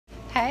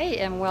Hey,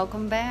 and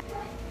welcome back.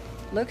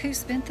 Look who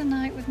spent the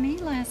night with me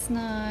last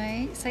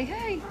night. Say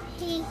hey.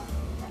 Hey.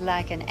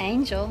 Like an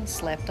angel,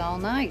 slept all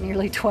night,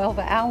 nearly 12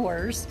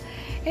 hours.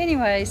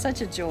 Anyway,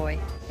 such a joy.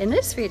 In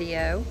this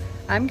video,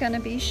 I'm going to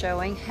be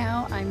showing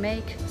how I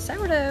make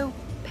sourdough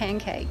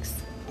pancakes.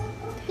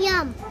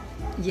 Yum.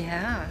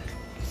 Yeah.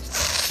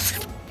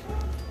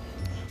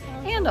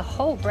 And a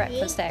whole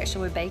breakfast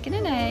actually with bacon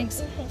and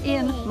eggs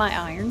in my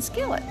iron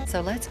skillet.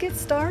 So let's get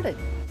started.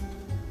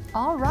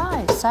 All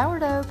right,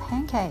 sourdough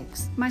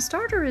pancakes. My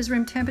starter is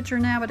room temperature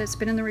now, but it's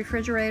been in the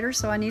refrigerator,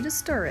 so I need to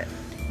stir it.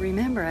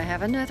 Remember, I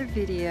have another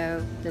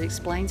video that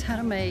explains how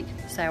to make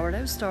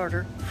sourdough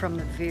starter from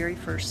the very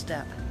first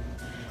step.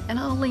 And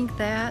I'll link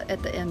that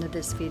at the end of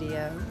this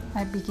video.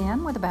 I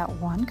begin with about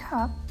 1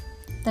 cup.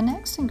 The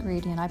next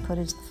ingredient I put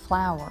is the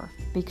flour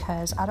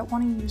because I don't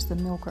want to use the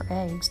milk or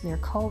eggs. They're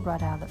cold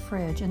right out of the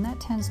fridge, and that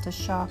tends to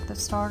shock the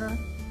starter.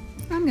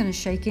 I'm going to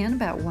shake in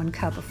about 1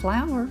 cup of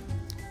flour.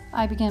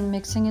 I begin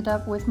mixing it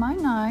up with my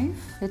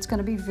knife. It's going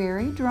to be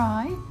very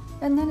dry,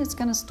 and then it's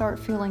going to start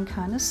feeling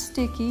kind of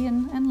sticky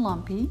and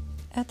lumpy.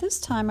 At this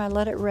time, I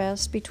let it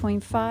rest between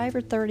 5 or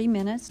 30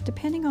 minutes,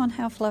 depending on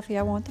how fluffy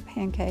I want the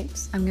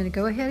pancakes. I'm going to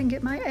go ahead and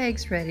get my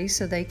eggs ready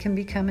so they can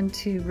be coming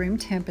to room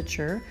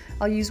temperature.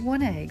 I'll use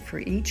 1 egg for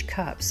each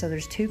cup, so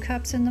there's 2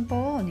 cups in the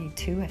bowl. I need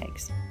 2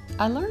 eggs.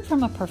 I learned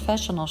from a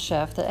professional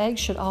chef that eggs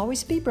should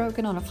always be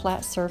broken on a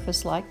flat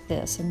surface like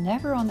this and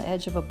never on the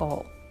edge of a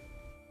bowl.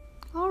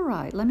 All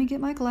right, let me get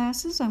my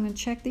glasses. I'm going to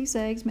check these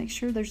eggs, make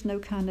sure there's no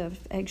kind of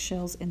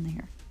eggshells in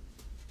there.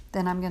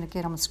 Then I'm going to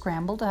get them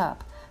scrambled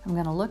up. I'm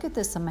going to look at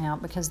this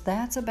amount because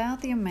that's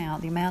about the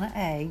amount of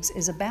eggs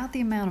is about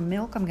the amount of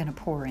milk I'm going to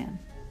pour in.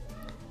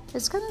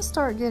 It's going to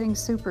start getting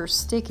super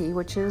sticky,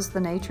 which is the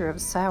nature of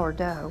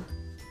sourdough.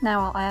 Now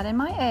I'll add in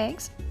my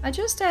eggs. I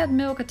just add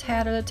milk a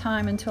tad at a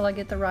time until I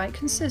get the right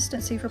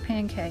consistency for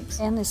pancakes.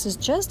 And this is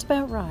just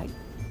about right.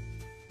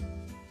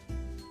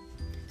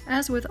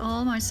 As with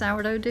all my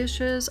sourdough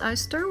dishes, I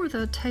stir with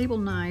a table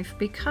knife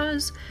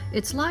because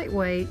it's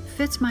lightweight,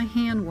 fits my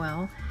hand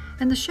well,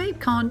 and the shape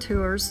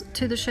contours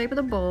to the shape of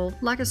the bowl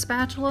like a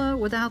spatula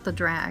without the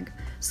drag,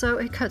 so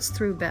it cuts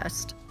through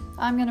best.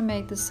 I'm going to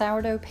make the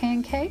sourdough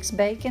pancakes,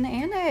 bacon,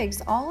 and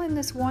eggs all in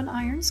this 1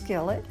 iron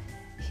skillet.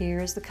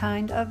 Here's the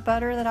kind of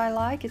butter that I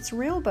like. It's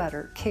real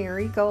butter.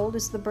 Kerrygold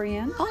is the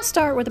brand. I'll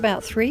start with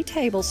about 3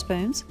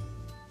 tablespoons.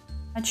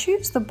 I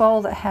choose the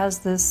bowl that has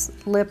this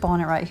lip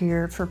on it right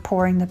here for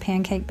pouring the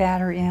pancake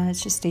batter in.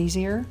 It's just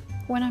easier.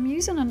 When I'm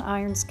using an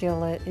iron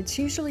skillet, it's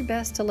usually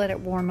best to let it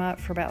warm up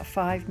for about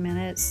 5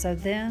 minutes, so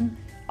then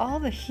all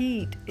the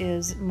heat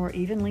is more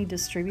evenly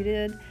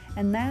distributed,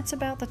 and that's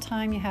about the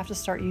time you have to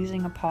start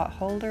using a pot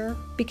holder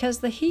because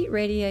the heat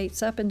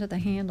radiates up into the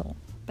handle.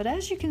 But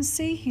as you can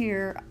see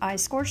here, I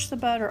scorched the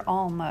butter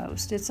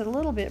almost. It's a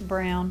little bit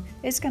brown.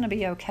 It's going to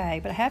be okay,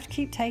 but I have to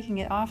keep taking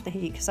it off the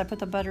heat because I put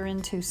the butter in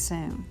too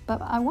soon.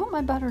 But I want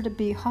my butter to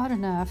be hot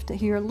enough to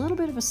hear a little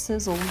bit of a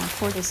sizzle when I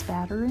pour this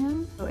batter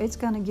in. So it's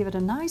going to give it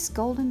a nice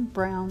golden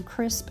brown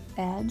crisp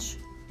edge.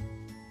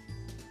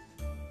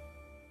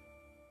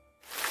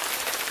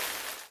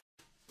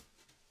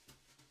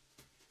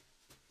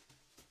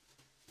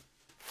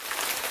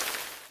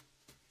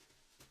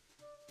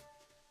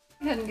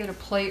 Go ahead and get a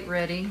plate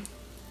ready.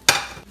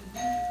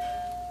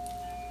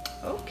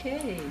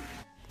 Okay.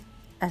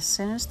 As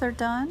soon as they're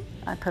done,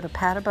 I put a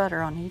pat of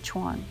butter on each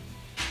one.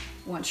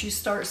 Once you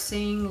start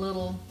seeing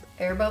little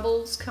air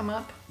bubbles come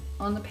up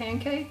on the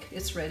pancake,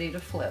 it's ready to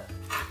flip.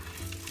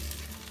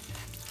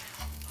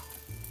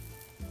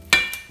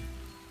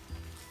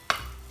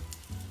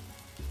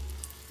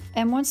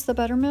 And once the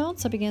butter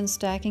melts, I begin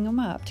stacking them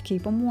up to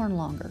keep them warm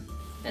longer.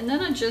 And then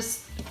I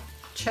just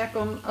check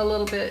them a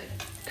little bit.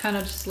 Kind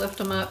of just lift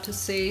them up to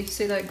see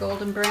that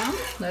golden brown.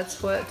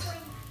 That's what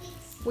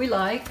we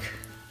like.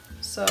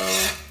 So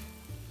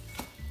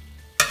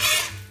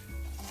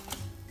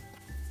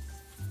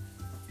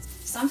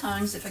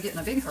sometimes if I get in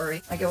a big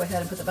hurry, I go ahead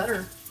and put the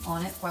butter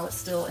on it while it's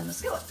still in the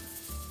skillet.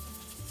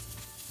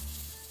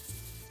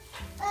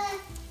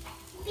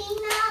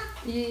 Bina?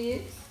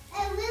 Yes.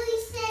 It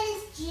really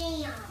says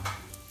jam.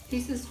 He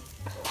says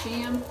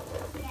jam?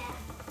 Yeah.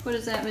 What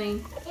does that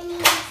mean? It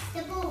means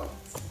the bullets.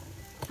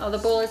 Oh, the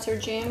bullets are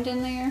jammed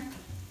in there?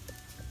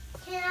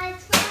 Can I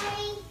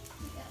try?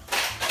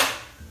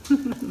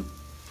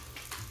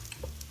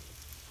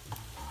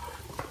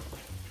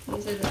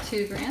 These are the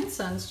 2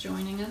 grandsons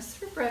joining us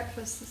for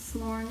breakfast this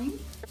morning.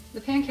 The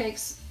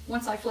pancakes,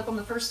 once I flip them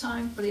the first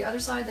time for the other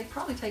side, they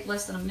probably take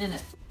less than a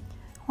minute.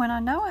 When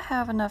I know I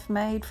have enough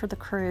made for the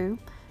crew,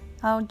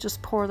 I'll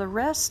just pour the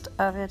rest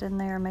of it in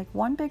there, make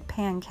 1 big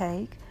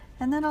pancake,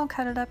 and then I'll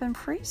cut it up and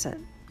freeze it.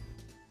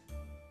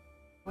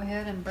 Go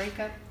ahead and break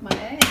up my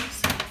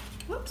eggs.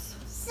 Whoops.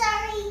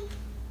 Sorry.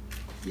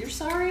 You're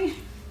sorry?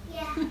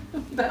 Yeah.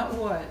 About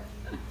what?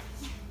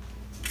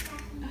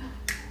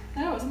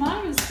 That was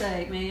my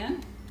mistake,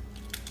 man.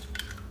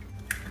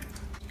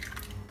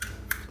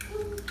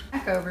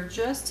 Back over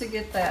just to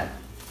get that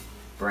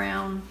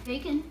brown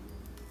bacon.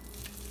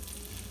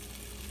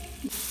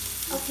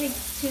 I'll take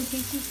 2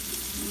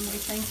 pieces. And we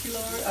thank you,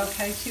 Lord.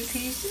 Okay, 2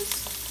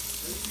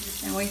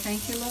 pieces. And we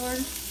thank you, Lord,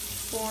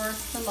 for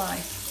the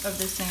life of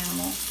this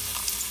animal.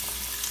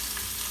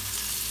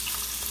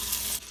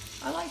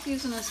 I like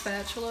using a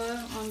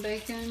spatula on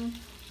bacon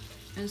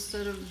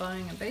instead of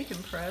buying a bacon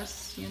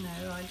press. You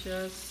know, I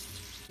just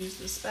use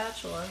the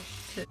spatula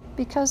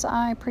because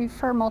I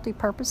prefer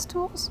multi-purpose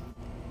tools.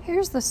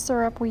 Here's the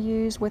syrup we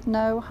use with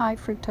no high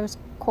fructose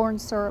corn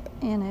syrup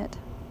in it.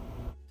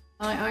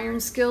 My iron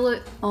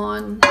skillet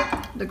on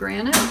the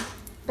granite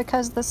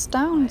because the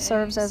stone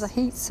serves as a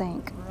heat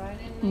sink.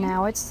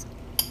 Now it's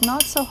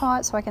not so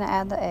hot, so I can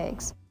add the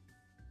eggs.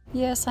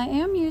 Yes, I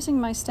am using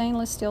my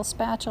stainless steel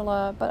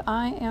spatula, but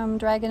I am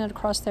dragging it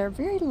across there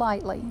very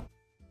lightly.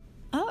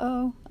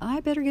 Uh-oh, I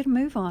better get a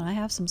move on. I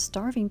have some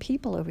starving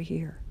people over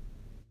here.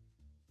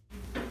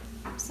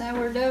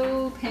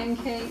 Sourdough,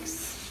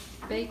 pancakes,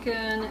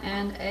 bacon,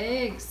 and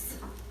eggs.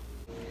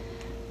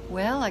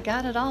 Well, I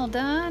got it all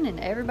done and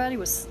everybody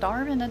was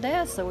starving to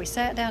death, so we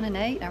sat down and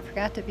ate. I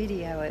forgot to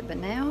video it, but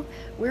now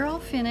we're all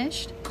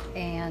finished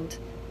and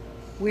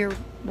we're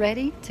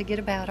ready to get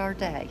about our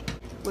day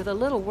with a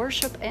little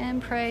worship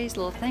and praise, a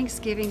little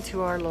thanksgiving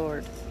to our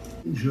Lord.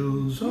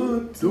 Angels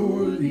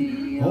adore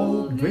thee,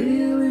 all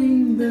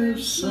veiling their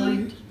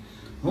sight.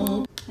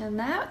 And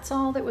that's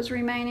all that was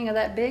remaining of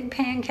that big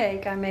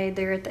pancake I made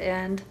there at the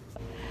end.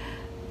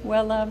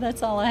 Well, love,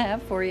 that's all I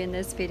have for you in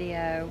this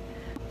video.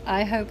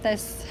 I hope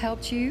this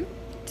helped you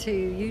to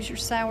use your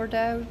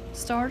sourdough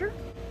starter.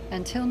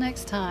 Until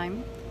next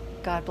time,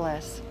 God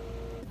bless.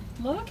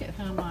 Look at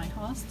how my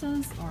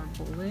hostas are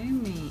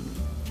blooming.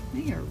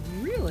 They are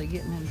really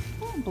getting in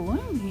full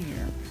bloom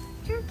here.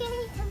 You're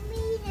getting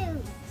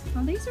tomatoes.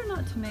 Well, these are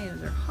not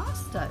tomatoes, they're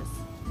hostas.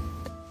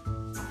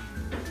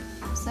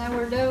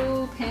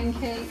 Sourdough,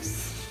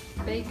 pancakes,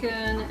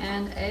 bacon,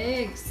 and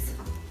eggs.